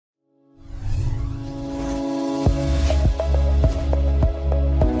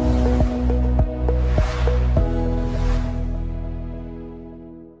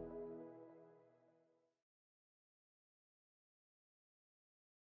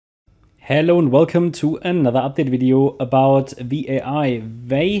Hello and welcome to another update video about VAI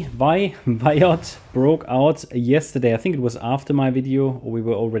Vaiot broke out yesterday. I think it was after my video, or we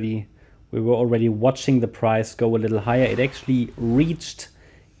were already watching the price go a little higher. It actually reached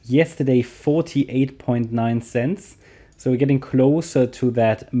yesterday 48.9 cents. So we're getting closer to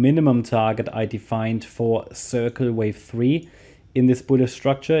that minimum target I defined for circle wave 3 in this bullish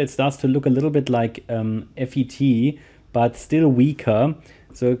structure. It starts to look a little bit like FET, but still weaker.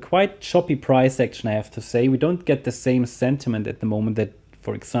 So quite choppy price action, I have to say. We don't get the same sentiment at the moment that,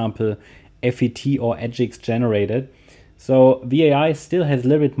 for example, FET or EDGX generated. So VAI still has a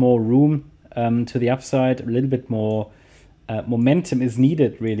little bit more room to the upside, a little bit more momentum is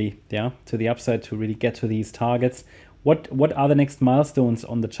needed, really, to the upside to really get to these targets. What are the next milestones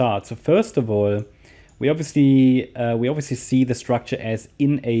on the chart? So first of all, we obviously see the structure as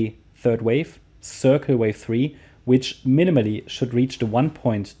in a third wave, circle wave 3, which minimally should reach the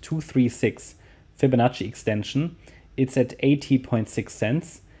 1.236 Fibonacci extension. It's at 80.6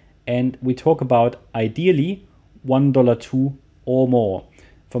 cents. And we talk about ideally $1.02 or more.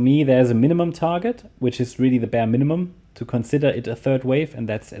 For me, there's a minimum target, which is really the bare minimum to consider it a third wave. And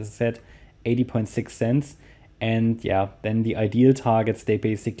that's, as I said, 80.6 cents. And yeah, then the ideal targets, they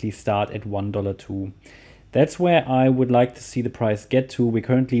basically start at $1.02. That's where I would like to see the price get to. We're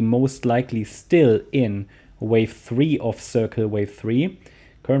currently most likely still in wave 3 of circle wave 3.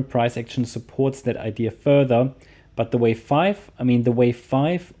 Current price action supports that idea further, but the wave 5, the wave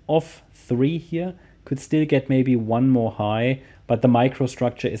 5 of 3 here could still get maybe one more high, but the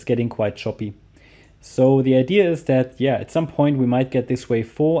microstructure is getting quite choppy. So the idea is that, yeah, at some point we might get this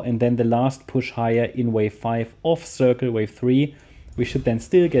wave 4 and then the last push higher in wave 5 of circle wave 3. We should then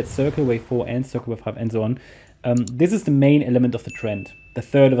still get circle wave 4 and circle wave 5 and so on. This is the main element of the trend, the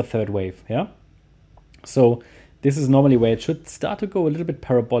third of a third wave, yeah? So this is normally where it should start to go a little bit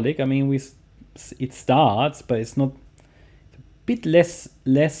parabolic. It starts, but it's not a bit less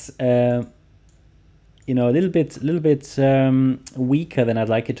a little bit weaker than I'd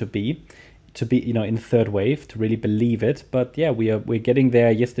like it to be, in third wave to really believe it. But yeah, we're getting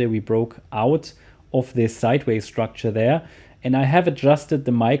there. Yesterday we broke out of this sideways structure there, and I have adjusted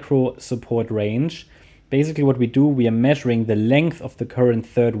the micro support range. Basically what we do, we are measuring the length of the current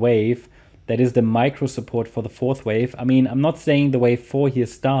third wave. That is the micro support for the fourth wave. I'm not saying the wave 4 here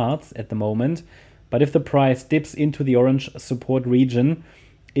starts at the moment, but if the price dips into the orange support region,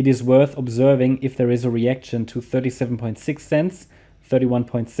 it is worth observing if there is a reaction to 37.6 cents,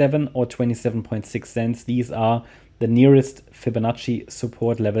 31.7 or 27.6 cents. These are the nearest Fibonacci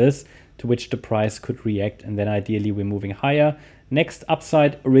support levels to which the price could react, and then ideally we're moving higher. Next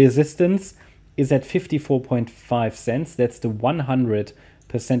upside resistance is at 54.5 cents. That's the 100%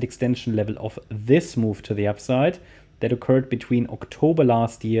 extension level of this move to the upside that occurred between October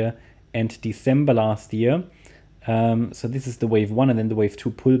last year and December last year. So this is the wave 1 and then the wave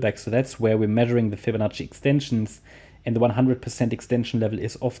 2 pullback. So that's where we're measuring the Fibonacci extensions, and the 100% extension level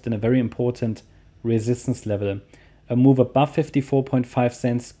is often a very important resistance level. A move above 54.5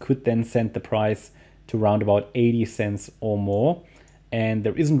 cents could then send the price to around about 80 cents or more. And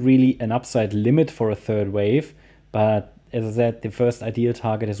there isn't really an upside limit for a third wave, but as I said, the first ideal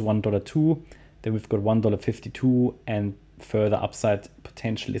target is $1.02. Then we've got $1.52, and further upside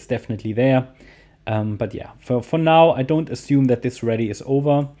potential is definitely there. But yeah, for now, I don't assume that this rally is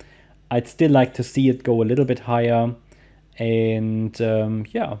over. I'd still like to see it go a little bit higher. And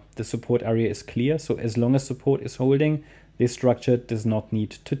yeah, the support area is clear. So as long as support is holding, this structure does not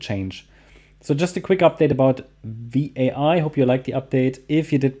need to change. So just a quick update about VAI. Hope you liked the update.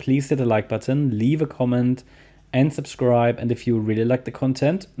 If you did, please hit the like button, leave a comment, and subscribe. And if you really like the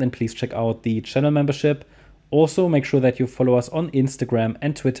content, then please check out the channel membership. Also, make sure that you follow us on Instagram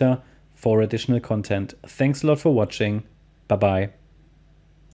and Twitter for additional content. Thanks a lot for watching. Bye-bye.